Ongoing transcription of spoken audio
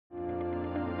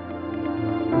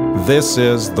This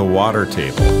is the Water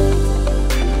Table.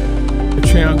 A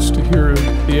chance to hear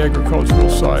the agricultural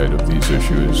side of these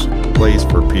issues. A place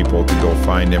for people to go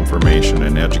find information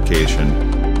and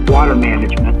education. Water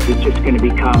management is just going to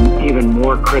become even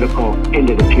more critical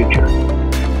into the future.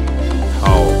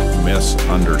 How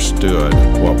misunderstood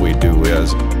what we do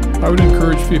is. I would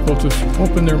encourage people to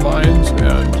open their minds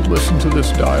and listen to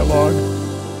this dialogue.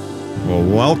 Well,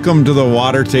 welcome to the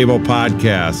Water Table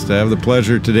Podcast. I have the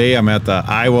pleasure today, I'm at the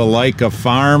Iowa LICA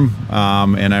Farm,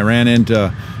 and I ran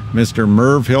into Mr.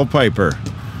 Merv Hilpipre.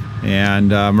 And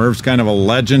Merv's kind of a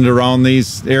legend around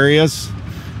these areas.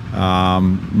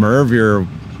 Merv, you're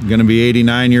going to be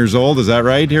 89 years old, is that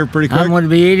right here pretty quick? I'm going to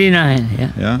be 89,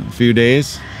 yeah. Yeah, a few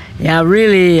days? Yeah,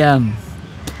 really,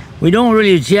 we don't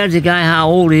really judge a guy how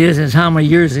old he is, it's how many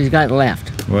years he's got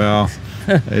left. Well,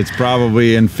 it's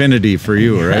probably infinity for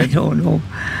you, right? I don't know.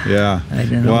 Yeah. I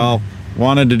don't know. Well,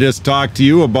 wanted to just talk to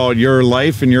you about your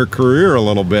life and your career a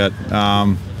little bit.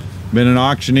 Been an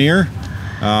auctioneer,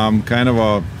 kind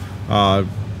of a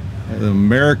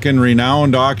American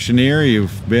renowned auctioneer.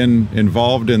 You've been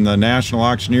involved in the National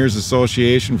Auctioneers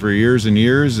Association for years and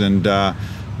years, and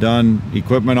done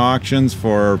equipment auctions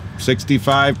for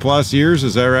 65 plus years,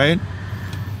 is that right?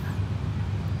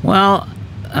 Well,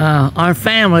 our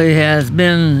family has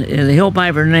been, the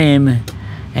Hilpipre name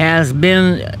has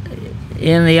been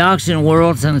in the auction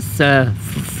world since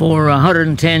for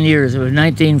 110 years. It was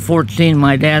 1914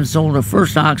 my dad sold the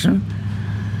first auction,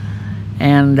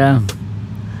 and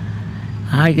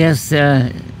I guess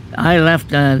I left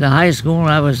the high school.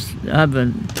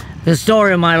 The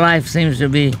story of my life seems to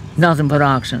be nothing but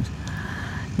auctions.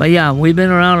 But yeah, we've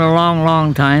been around a long,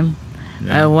 long time,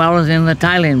 as well as in the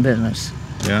tiling business.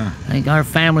 Yeah. I think our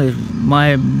family,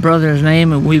 my brother's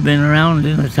name, and we've been around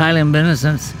in the tiling business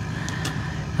since,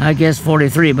 I guess,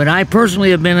 43. But I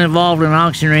personally have been involved in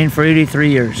auctioneering for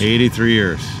 83 years. 83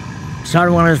 years.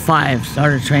 Started when I was 5,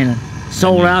 started training.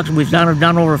 Sold auctions, we've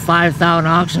done over 5,000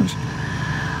 auctions.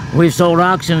 We've sold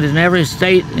auctions in every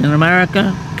state in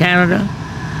America, Canada.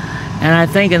 And I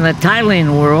think in the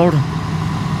tiling world,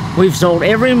 we've sold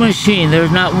every machine.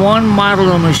 There's not one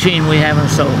model of machine we haven't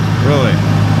sold. Really?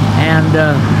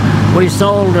 And we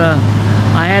sold,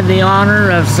 I had the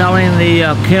honor of selling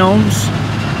the kilns,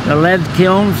 the lead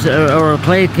kilns or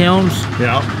clay kilns.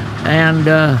 Yeah. And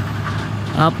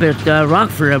up at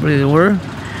Rockford, I believe they were.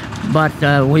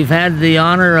 But we've had the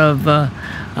honor of,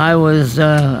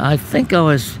 I think I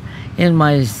was in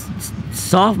my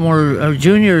sophomore or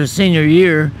junior or senior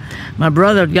year. My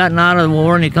brother had gotten out of the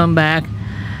war and he come back,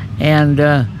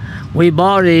 and we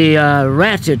bought a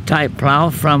ratchet type plow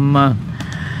from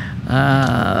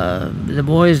the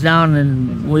boys down,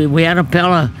 and we had a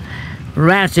Pella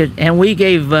ratchet, and we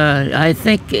gave I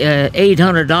think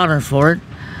 $800 for it.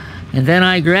 And then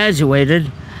I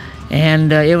graduated,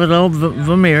 and it was a little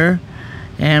Vermeer,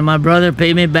 and my brother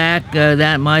paid me back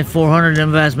my $400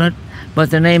 investment. But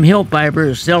the name Hilpipre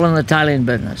is still in the tiling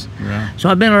business. Yeah. So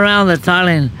I've been around the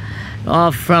tiling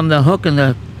off from the hook and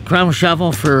the crumb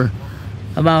shovel for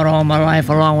about all my life,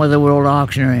 along with the world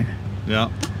auctioneering. Yeah,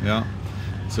 yeah.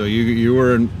 So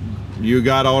you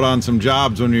got out on some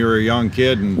jobs when you were a young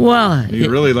kid, and you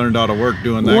really learned how to work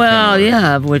doing that. Well, kind of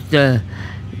yeah.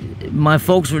 With my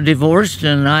folks were divorced,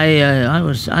 and I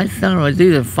thought I was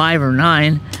either 5 or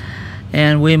 9,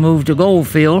 and we moved to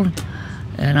Goldfield.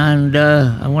 And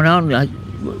I went out, and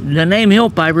the name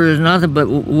Hilpipre is nothing but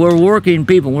we're working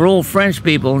people. We're old French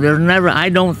people. I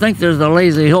don't think there's a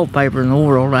lazy Hilpipre in the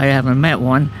world. I haven't met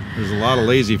one. There's a lot of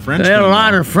lazy French There's people. a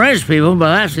lot of French people, but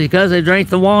that's because they drank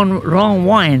the wrong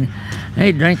wine.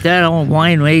 They drank that old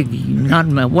wine,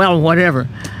 whatever.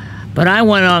 But I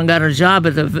went out and got a job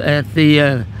at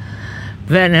the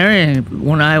veterinarian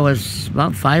when I was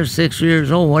about 5, 6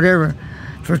 years old, whatever,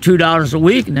 for $2 a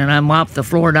week, and then I mopped the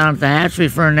floor down at the hatchery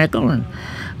for a nickel, and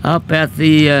up at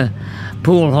the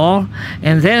pool hall.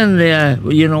 And then the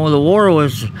war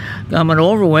was coming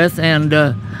over with, and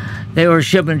they were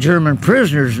shipping German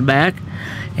prisoners back.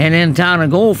 And in town in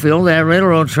Goldfield, that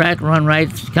railroad track run right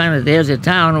kind of at the edge of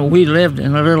town. We lived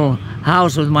in a little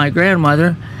house with my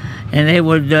grandmother, and they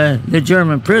would the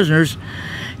German prisoners,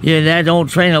 that old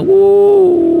train, and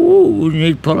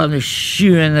you'd pull up the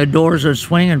shoe, and the doors would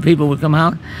swing, and people would come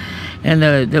out, and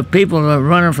the people were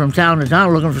running from town to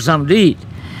town looking for something to eat.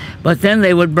 But then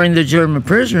they would bring the German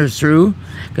prisoners through,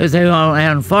 because they all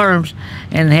had farms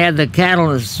and had the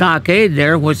cattle stockade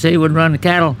there, which they would run the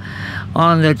cattle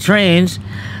on the trains.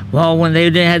 Well, when they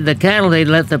had the cattle, they'd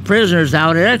let the prisoners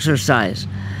out at exercise.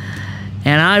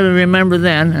 And I remember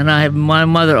then, and my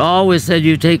mother always said,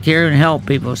 you take care and help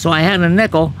people. So I had a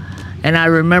nickel, and I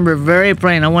remember very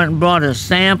plain, I went and brought a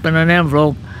stamp and an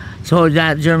envelope so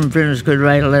that German printers could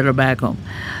write a letter back home.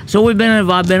 So I've been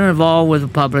involved with the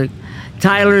public.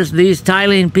 Tilers, these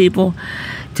tiling people,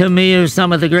 to me, are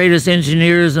some of the greatest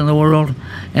engineers in the world,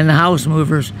 and the house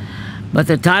movers. But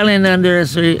the tiling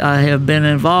industry, I have been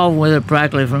involved with it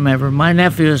practically from ever. My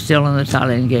nephew is still in the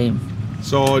tiling game.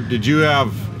 So did you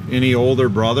have any older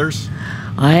brothers?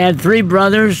 I had 3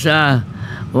 brothers.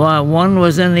 Well, one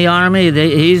was in the Army,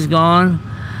 he's gone.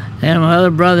 And my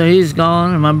other brother, he's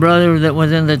gone. And my brother that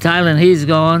was in the tiling, he's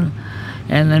gone.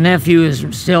 And the nephew is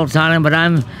still tiling, but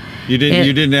I'm... You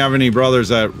didn't have any brothers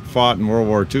that fought in World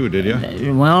War II, did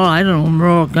you? Well, I don't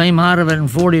know, came out of it in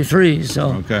 43,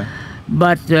 so... Okay.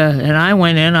 But, and I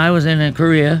went in, I was in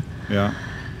Korea. Yeah.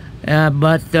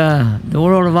 But the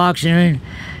world of auctioneering,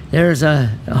 there's a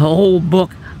whole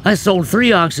book. I sold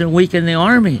 3 auctions a week in the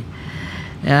Army.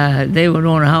 They would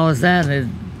wonder how is that.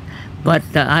 But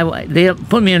they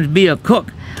put me in to be a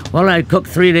cook. Well, I'd cook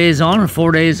 3 days on and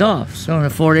 4 days off. So in the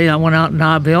 4 days, I went out in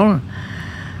Nob Hill and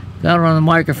got on the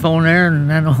microphone there, and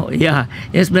then, yeah,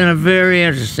 it's been a very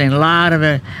interesting. A lot of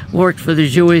it worked for the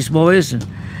Jewish boys and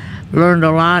learned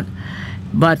a lot.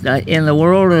 But in the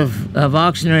world of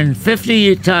auctioneering,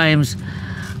 50 times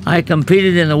I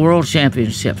competed in the World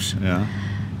Championships. Yeah.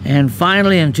 And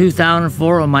finally, in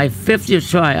 2004, on my 50th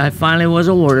try, I finally was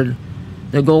awarded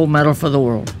the gold medal for the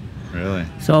world. Really?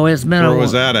 So it's been Where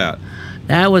was that at?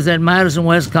 That was at Madison,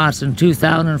 Wisconsin,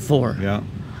 2004. Yeah.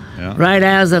 Yeah. Right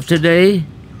as of today,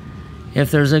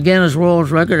 if there's a Guinness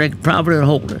World Record, I could probably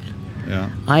hold it. Yeah.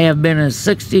 I have been in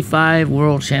 65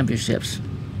 World Championships.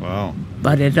 Wow.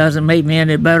 But it doesn't make me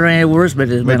any better or any worse, but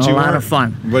it's been a lot of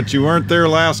fun. But you weren't there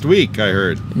last week, I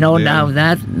heard. No,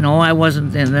 no, I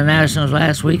wasn't in the Nationals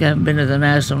last week. I haven't been to the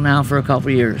National now for a couple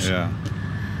of years. Yeah.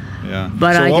 Yeah.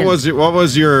 But so what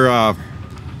was your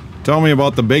tell me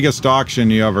about the biggest auction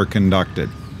you ever conducted?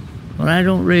 Well, I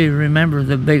don't really remember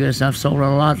the biggest. I've sold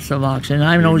lots of auctions.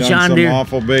 I know John Deere.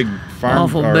 Awful big farm.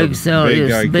 Awful big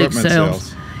sales. Big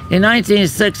sales. In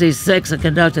 1966, I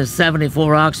conducted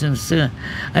 74 auctions.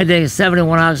 I did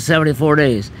 71 auctions, 74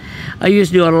 days. I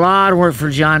used to do a lot of work for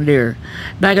John Deere.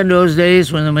 Back in those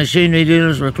days when the machinery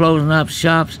dealers were closing up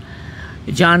shops,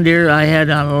 John Deere, I had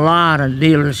a lot of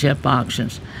dealership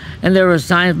auctions. And there was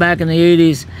times back in the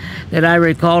 80s that I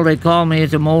recall they called me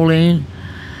to Moline,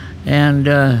 and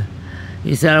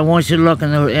he said, I want you to look,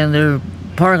 and their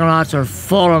parking lots are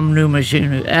full of new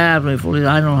machinery, absolutely full.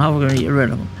 I don't know how we're going to get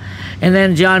rid of them. And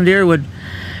then John Deere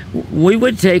we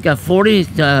would take a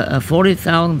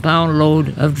 40,000 pound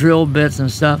load of drill bits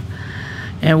and stuff,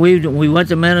 and we went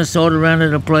to Minnesota,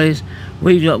 rented a place.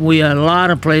 We had a lot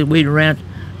of places we'd rent,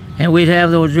 and we'd have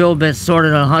those drill bits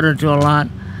sorted 100 to a lot,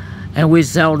 and we'd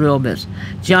sell drill bits.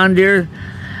 John Deere,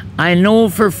 I know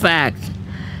for a fact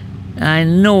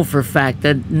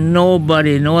that no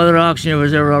other auctioneer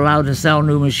was ever allowed to sell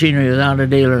new machinery without a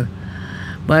dealer.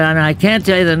 But I can't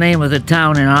tell you the name of the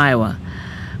town in Iowa.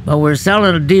 But we're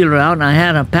selling a dealer out, and I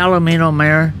had a Palomino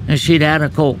mare, and she'd had a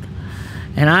colt.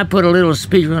 And I put a little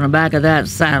speaker on the back of that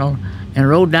saddle and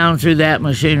rode down through that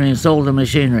machinery and sold the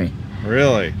machinery.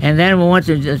 Really? And then we went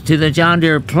to the John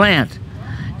Deere plant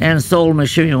and sold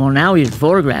machinery. Well, now you'd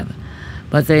photograph it.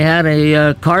 But they had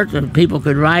a cart that people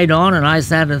could ride on, and I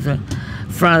sat at the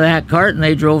front of that cart, and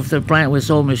they drove to the plant. We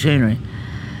sold machinery.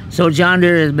 So John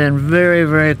Deere has been very,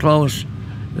 very close.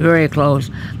 Very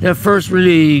close. Their first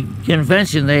really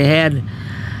convention they had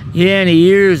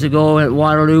years ago at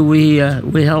Waterloo, we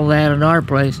held that at our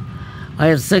place. I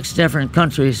had 6 different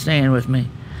countries staying with me.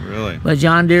 Really? But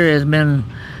John Deere has been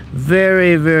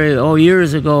very, very,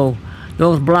 years ago,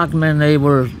 those blockmen,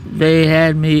 they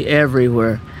had me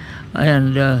everywhere.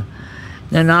 And the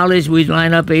knowledge, we'd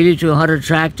line up 80 to 100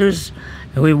 tractors,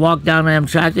 and we walked down them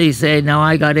tractors. He said, now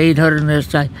I got 800 in this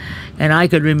tractor. And I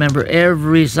could remember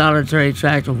every solitary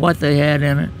tractor, what they had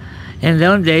in it. In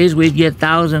those days, we'd get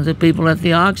thousands of people at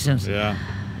the auctions. Yeah,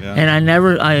 yeah. And I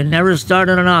never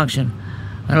started an auction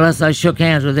unless I shook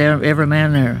hands with every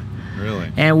man there.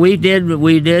 Really? And we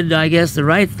did, I guess, the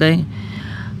right thing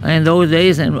in those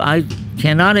days. And I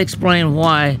cannot explain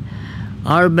why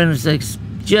our business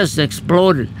just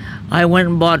exploded. I went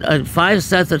and bought 5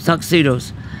 sets of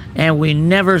tuxedos, and we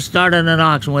never started an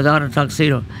auction without a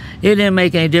tuxedo. It didn't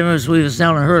make any difference. We were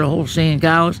selling herd of Holstein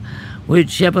cows.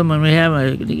 We'd ship them, and we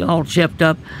have them all chipped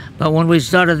up. But when we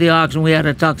started the auction, we had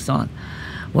a tux on.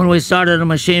 When we started a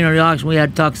machinery auction, we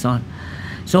had tux on.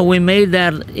 So we made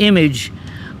that image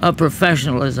of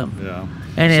professionalism. Yeah.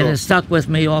 And it has stuck with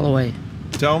me all the way.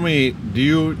 Tell me,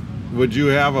 would you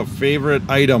have a favorite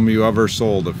item you ever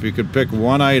sold? If you could pick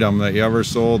one item that you ever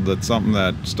sold that's something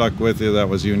that stuck with you that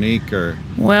was unique, or?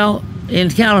 Well, in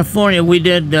California, we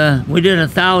did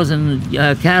 1,000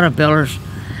 Caterpillars,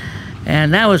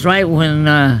 and that was right when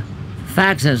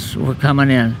faxes were coming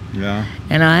in. Yeah.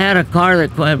 And I had a car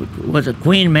that was a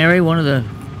Queen Mary, one of the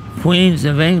queens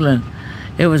of England.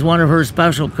 It was one of her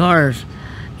special cars.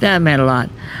 That meant a lot.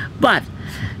 But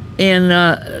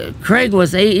Craig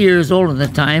was 8 years old at the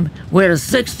time. We had a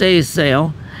 6-day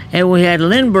sale, and we had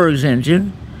Lindbergh's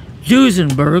engine,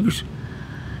 Duesenberg's,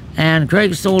 and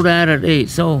Craig sold that at 8.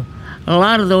 So a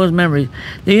lot of those memories.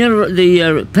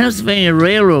 The Pennsylvania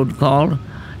Railroad called,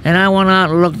 and I went out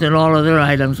and looked at all of their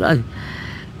items.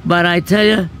 But I tell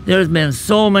you, there's been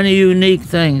so many unique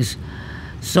things,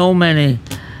 so many.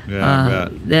 Yeah, I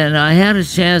bet. Then I had a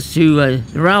chance to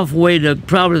Ralph Wade,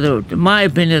 probably in my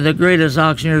opinion, the greatest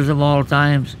auctioneers of all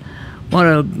times. One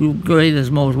of the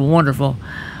greatest, most wonderful.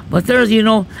 But there's, in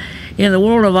the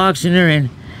world of auctioneering,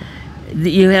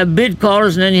 you have bid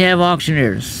callers and then you have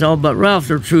auctioneers. So, but Ralph's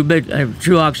a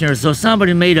true auctioneer. So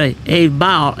somebody made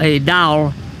a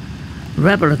dowel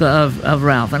replica of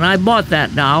Ralph, and I bought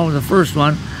that dowel, the first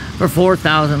one, for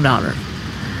 $4,000.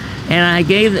 And I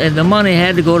gave the money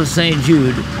had to go to St.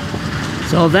 Jude.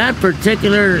 So that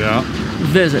particular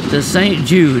visit to St.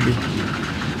 Jude,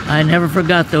 I never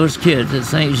forgot those kids at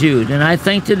St. Jude. And I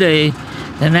think today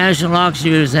the National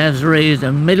Auctioneers has raised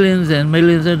millions and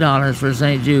millions of dollars for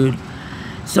St. Jude.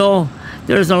 So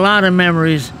there's a lot of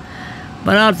memories.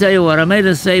 But I'll tell you what, I made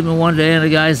a statement one day and the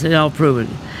guy said, I'll prove it.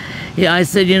 Yeah, I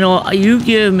said, you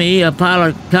give me a pile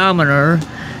of cow manure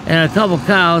and a couple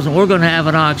cows, and we're going to have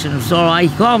an auction. So he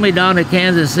called me down to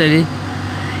Kansas City,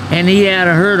 and he had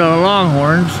a herd of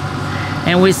longhorns,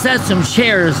 and we set some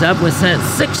chairs up. We set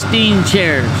 16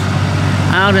 chairs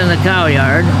out in the cow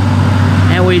yard,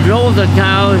 and we drove the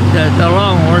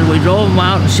longhorns, we drove them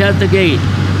out and shut the gate,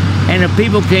 and the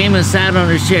people came and sat on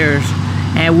the chairs,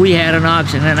 and we had an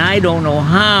auction, and I don't know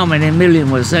how many million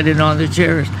was sitting on the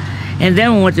chairs. And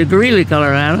then we went to Greeley,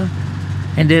 Colorado,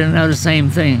 and did another same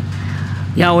thing.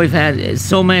 Yeah, we've had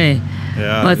so many,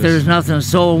 but there's nothing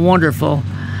so wonderful.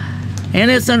 And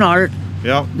it's an art.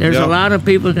 Yep. There's a lot of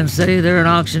people can say they're an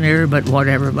auctioneer, but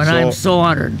whatever. But I'm so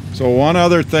honored. So one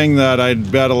other thing that I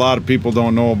bet a lot of people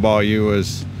don't know about you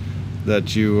is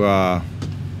that you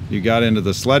got into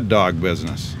the sled dog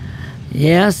business.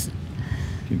 Yes.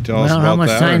 Can you tell us about that? How much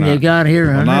time do you got here?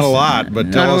 Well, not a lot,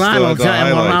 but tell us the highlights.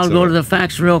 Well, I'll go to the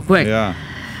facts real quick. Yeah.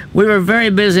 We were very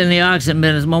busy in the auction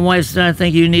business. My wife said, I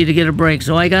think you need to get a break.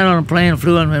 So I got on a plane,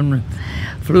 flew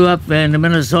up into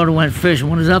Minnesota, went fishing.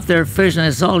 When I was up there fishing,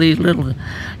 I saw these little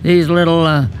things.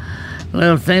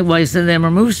 Well, he said they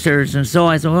were moose turds. And so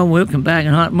I said, well, we'll come back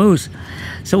and hunt moose.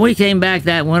 So we came back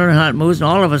that winter and hunt moose, and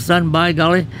all of a sudden, by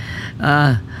golly,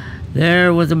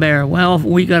 there was a bear. Well,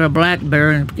 we got a black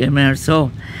bear in there.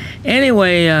 So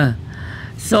anyway, I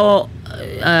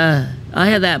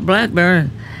had that black bear,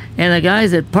 and the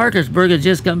guys at Parkersburg had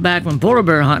just come back from polar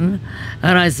bear hunting,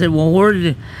 and I said, well, where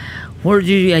did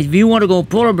you, if you want to go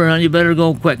polar bear hunting, you better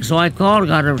go quick. So I called,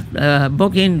 got a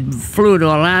booking, flew to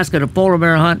Alaska to polar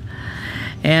bear hunt,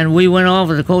 and we went off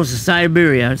the coast of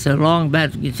Siberia. It's a long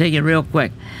bet, you take it real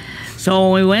quick.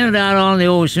 So we went out on the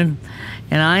ocean,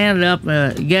 and I ended up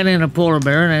getting a polar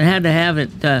bear, and I had to have it,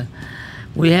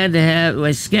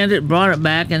 we skinned it, brought it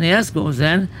back, and the Eskimos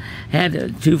then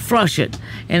had to flush it.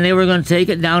 And they were going to take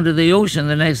it down to the ocean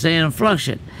the next day and flush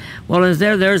it. Well,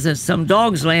 there's some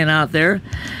dogs laying out there,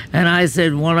 and I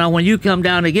said, well, now, when you come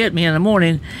down to get me in the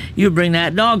morning, you bring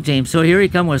that dog team. So here he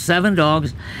come with 7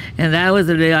 dogs, and that was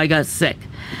the day I got sick.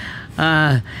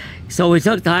 So we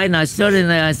took the hide, and I sat in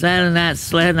that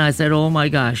sled, and I said, oh my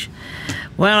gosh.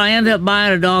 Well, I ended up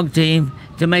buying a dog team.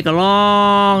 To make a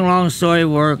long story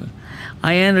work,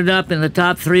 I ended up in the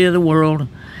top 3 of the world,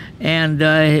 and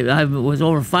I was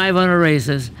over 500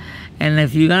 races. And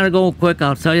if you gotta go quick,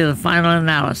 I'll tell you the final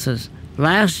analysis.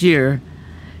 Last year,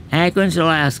 Anchorage,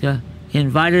 Alaska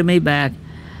invited me back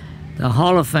to the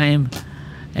Hall of Fame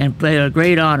and played a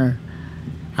great honor.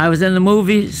 I was in the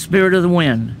movie Spirit of the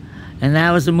Wind, and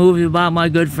that was a movie about my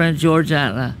good friend George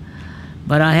Atla.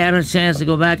 But I had a chance to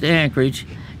go back to Anchorage,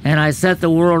 and I set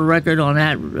the world record on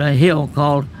that hill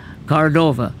called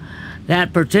Cordova.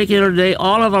 That particular day,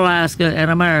 all of Alaska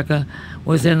and America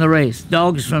was in the race.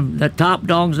 Dogs from the top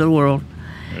dogs of the world.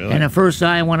 Really? And the first day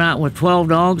I went out with 12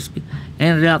 dogs,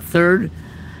 ended up 3rd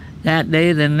that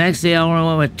day. The next day I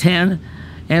went with 10,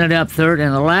 ended up 3rd.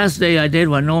 And the last day I did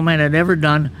what no man had ever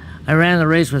done. I ran the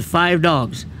race with 5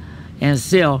 dogs and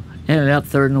still ended up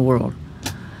 3rd in the world.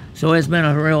 So it's been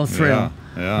a real thrill.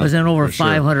 Yeah, I was in over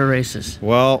 500 races.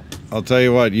 Well, I'll tell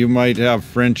you what, you might have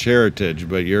French heritage,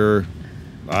 but you're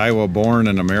Iowa born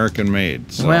and American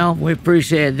made. So. Well, we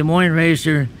appreciate it. Des Moines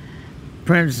racer,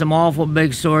 printed some awful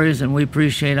big stories, and we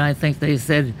appreciate it. I think they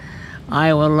said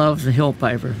Iowa loves the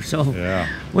Hilpipre. So Yeah.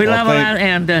 we Well, love that.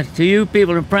 And to you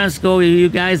people in Presco, you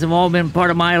guys have all been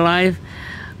part of my life.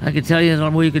 I could tell you,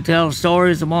 we could tell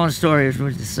stories upon stories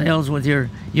with the sales with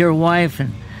your wife,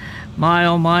 and my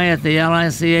oh my at the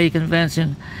LICA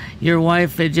convention. Your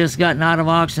wife had just gotten out of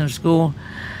auction school,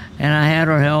 and I had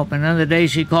her help. And then the day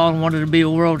she called and wanted to be a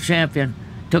world champion.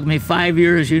 Took me 5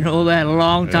 years, you know that, a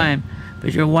long time.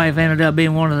 But your wife ended up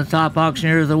being one of the top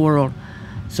auctioneers of the world.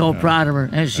 So proud of her.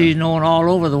 And she's known all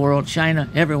over the world, China,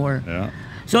 everywhere. Yeah.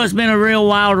 So it's been a real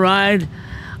wild ride.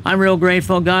 I'm real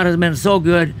grateful. God has been so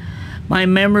good. My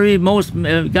memory, most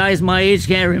guys my age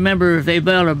can't remember if they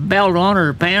put a belt on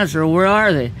or pants or where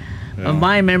are they.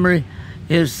 My memory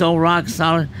is so rock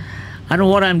solid. I don't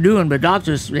know what I'm doing, but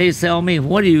doctors, they tell me,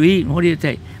 what do you eat and what do you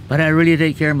take? But I really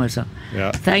take care of myself.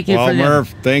 Yeah. Thank you well, for that.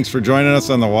 Merv, thanks for joining us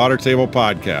on the Water Table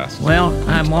Podcast. Well,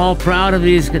 I'm all proud of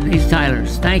these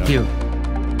Tylers. Thank you.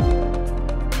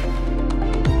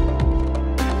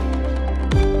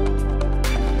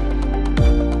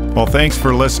 Well, thanks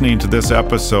for listening to this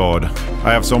episode.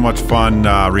 I have so much fun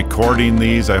recording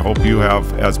these. I hope you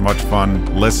have as much fun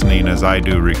listening as I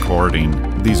do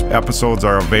recording. These episodes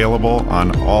are available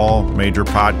on all major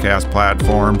podcast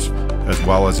platforms as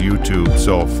well as YouTube.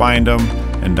 So find them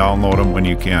and download them when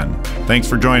you can. Thanks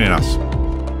for joining us.